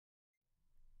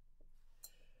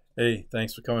Hey,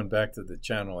 thanks for coming back to the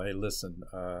channel. Hey, listen,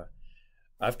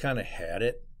 I've kind of had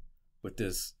it with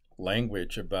this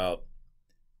language about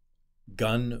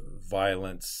gun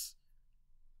violence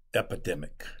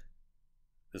epidemic,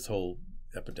 this whole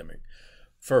epidemic.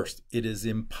 First, it is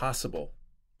impossible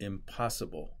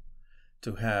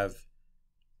to have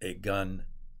a gun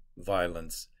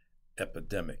violence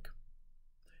epidemic.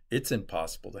 It's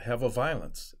impossible to have a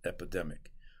violence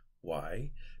epidemic.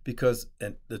 Why? Because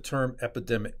the term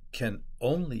epidemic can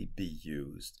only be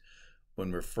used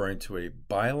when referring to a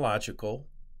biological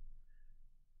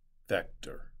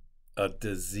vector, a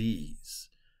disease.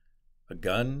 A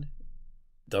gun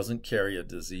doesn't carry a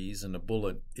disease, and a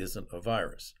bullet isn't a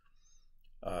virus.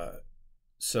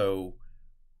 So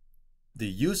the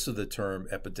use of the term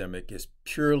epidemic is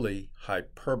purely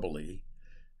hyperbole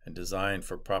and designed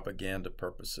for propaganda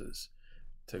purposes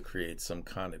to create some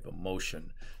kind of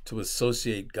emotion, to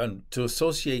associate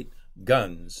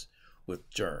guns with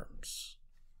germs.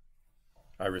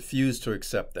 I refuse to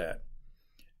accept that.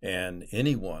 And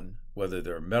anyone, whether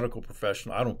they're a medical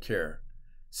professional, I don't care,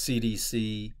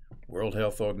 CDC, World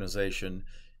Health Organization,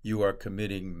 you are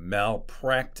committing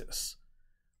malpractice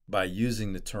by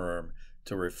using the term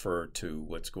to refer to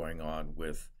what's going on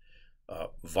with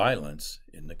violence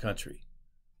in the country,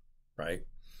 right?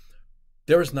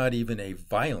 There is not even a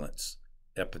violence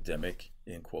epidemic,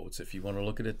 in quotes, if you want to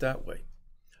look at it that way.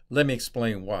 Let me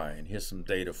explain why, and here's some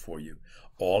data for you.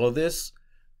 All of this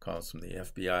comes from the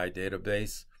FBI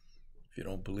database. If you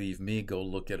don't believe me, go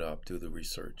look it up, do the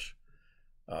research.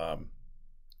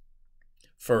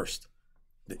 First,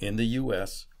 in the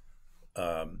U.S.,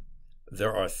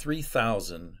 there are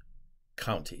 3,000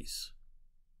 counties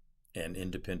and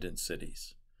independent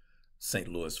cities. St.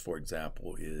 Louis, for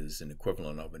example, is an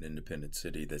equivalent of an independent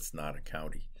city that's not a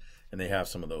county. And they have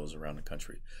some of those around the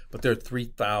country. But there are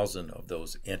 3,000 of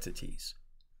those entities.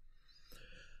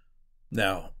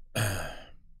 Now,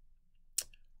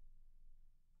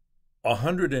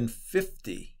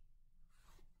 150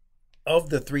 of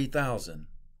the 3,000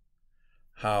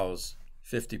 house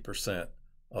 50%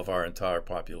 of our entire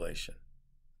population,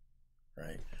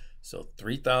 right? So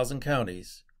 3,000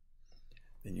 counties,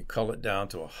 then you cull it down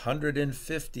to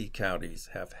 150 counties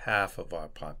have half of our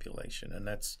population. And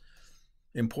that's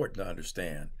important to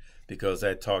understand because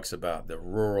that talks about the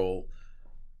rural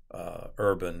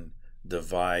urban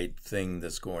divide thing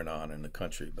that's going on in the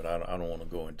country. But I don't want to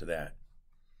go into that.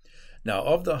 Now,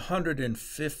 of the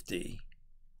 150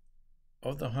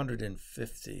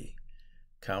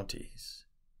 counties,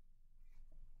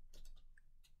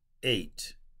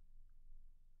 eight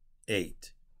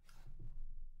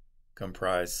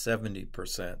comprise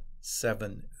 70%,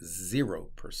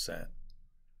 70%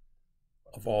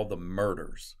 of all the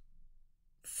murders,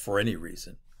 for any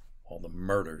reason, all the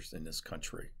murders in this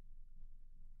country.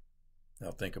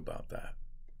 Now think about that.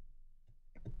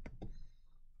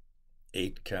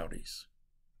 8 counties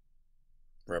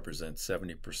represent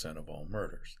 70% of all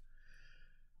murders.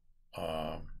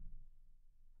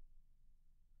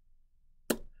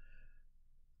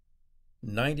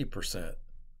 90%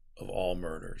 of all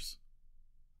murders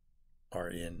are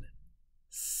in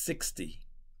 60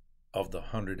 of the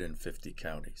 150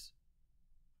 counties.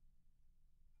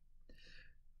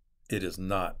 It is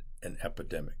not an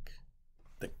epidemic.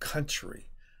 The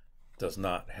country does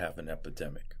not have an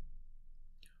epidemic.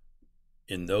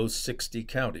 In those 60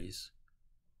 counties,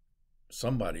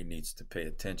 somebody needs to pay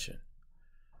attention.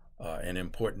 An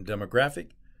important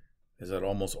demographic is that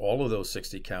almost all of those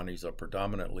 60 counties are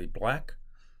predominantly black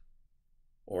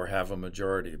or have a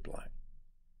majority of black.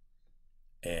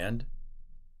 And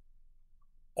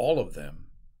all of them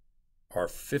are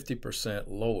 50%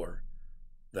 lower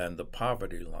than the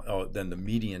poverty line, than the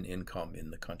median income in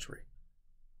the country.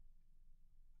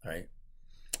 Right?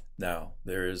 Now,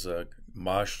 there is a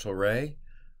Maj Touré,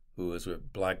 who is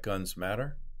with Black Guns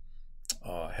Matter,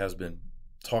 has been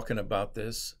talking about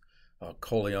this.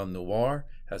 Colion Noir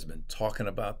has been talking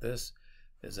about this,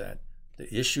 is that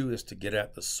the issue is to get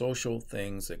at the social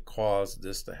things that cause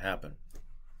this to happen.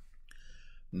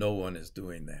 No one is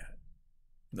doing that.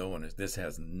 No one is. This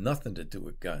has nothing to do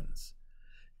with guns.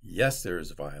 Yes, there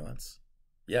is violence.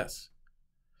 Yes.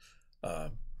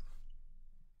 But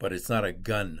it's not a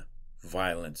gun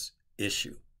violence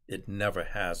issue. It never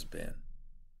has been.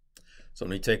 So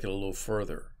let me take it a little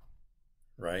further,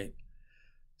 right?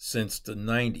 Since the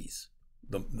 90s,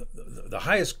 the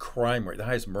highest crime rate, the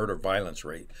highest murder violence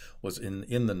rate was in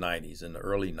the 90s, in the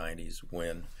early 90s,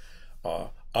 when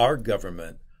our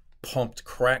government pumped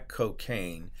crack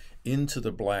cocaine into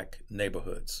the black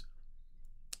neighborhoods.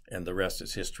 And the rest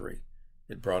is history.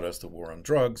 It brought us the war on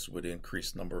drugs with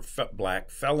increased number of black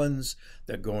felons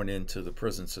that are going into the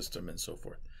prison system and so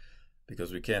forth.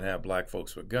 Because we can't have black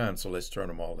folks with guns, so let's turn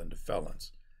them all into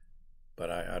felons. But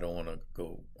I don't want to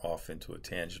go off into a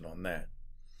tangent on that.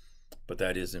 But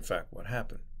that is, in fact, what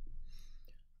happened.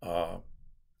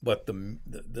 But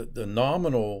the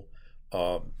nominal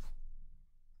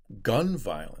gun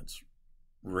violence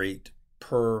rate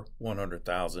per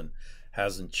 100,000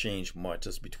 hasn't changed much.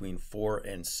 It's between 4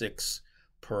 and 6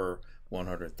 per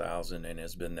 100,000 and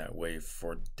has been that way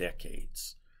for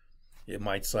decades. It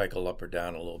might cycle up or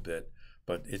down a little bit,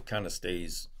 but it kind of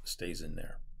stays in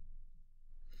there.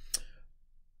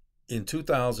 In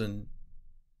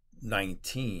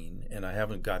 2019, and I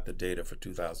haven't got the data for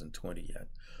 2020 yet,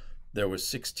 there were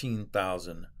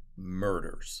 16,000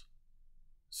 murders.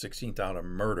 16,000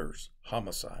 murders,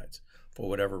 homicides, for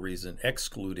whatever reason,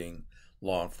 excluding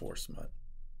law enforcement.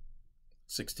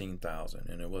 16,000,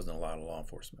 and it wasn't a lot of law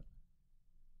enforcement.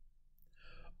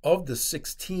 Of the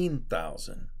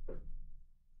 16,000,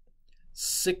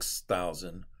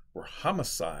 6,000 were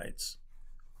homicides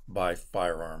by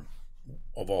firearm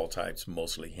of all types,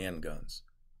 mostly handguns.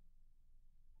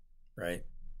 Right?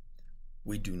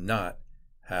 We do not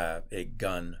have a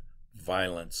gun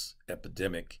violence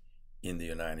epidemic in the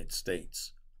United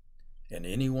States. And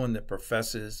anyone that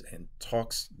professes and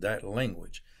talks that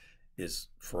language is,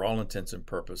 for all intents and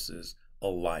purposes, a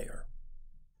liar.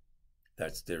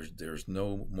 There's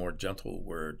no more gentle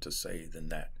word to say than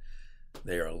that.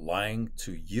 They are lying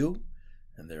to you,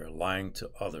 and they are lying to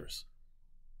others.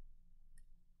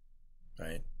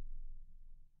 Right?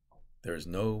 There's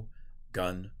no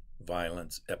gun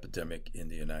violence epidemic in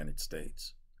the United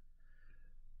States.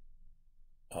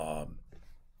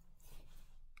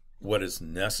 What is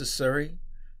necessary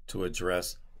to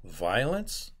address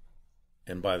violence,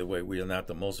 and by the way, we are not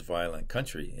the most violent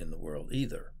country in the world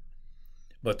either,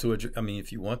 but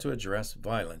if you want to address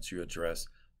violence, you address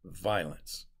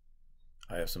violence.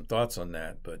 I have some thoughts on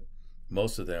that, but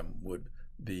most of them would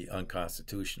be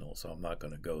unconstitutional, so I'm not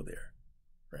going to go there,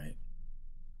 right?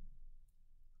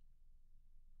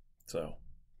 So,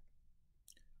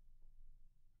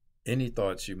 any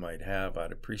thoughts you might have,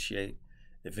 I'd appreciate.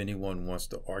 If anyone wants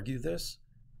to argue this,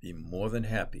 be more than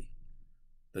happy.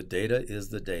 The data is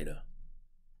the data.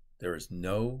 There is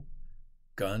no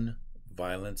gun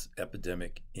violence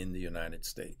epidemic in the United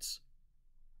States.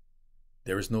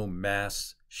 There is no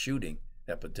mass shooting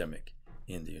epidemic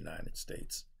in the United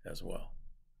States as well.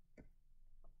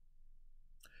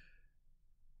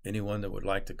 Anyone that would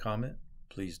like to comment,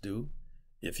 please do.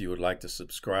 If you would like to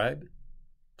subscribe,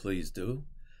 please do.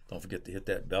 Don't forget to hit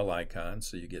that bell icon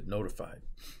so you get notified.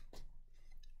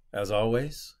 As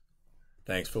always,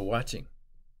 thanks for watching.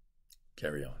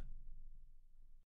 Carry on.